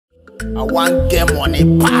I want get money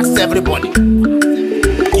pass everybody.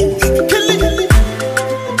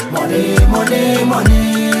 Money, money, money,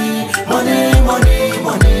 money, money,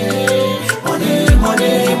 money, money,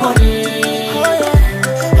 money, money.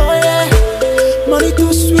 Oh yeah. Money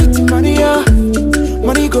too sweet, money yeah.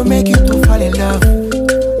 Money go make you to fall in love.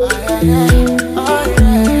 Oh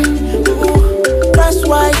yeah. Ooh. That's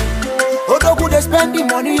why Odogwu Dey spend the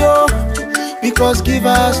money yo, because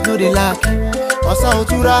givers know they lack. Osa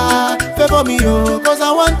Otura, favor me yo, cause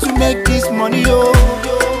I want to make this money yo.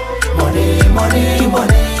 Money, money,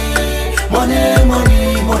 money. Money,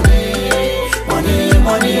 money, money, money,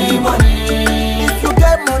 money, money. If you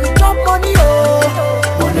get money, chop money, oh.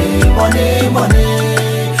 Money, money, money,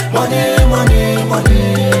 money, money, money,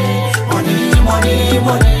 money, money,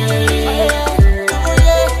 money.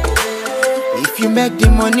 If you make the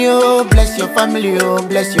money, oh, bless your family, oh,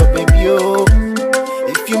 bless your baby, oh.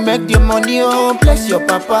 If you make the money, oh, bless your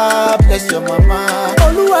papa, bless your mama.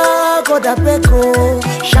 Oluwa God Abeg, oh,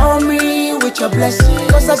 shower me with your blessing,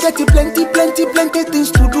 cause I get you plenty, plenty, plenty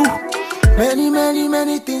things to do. Many, many,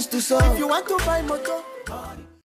 many things to solve. If you want to buy motor,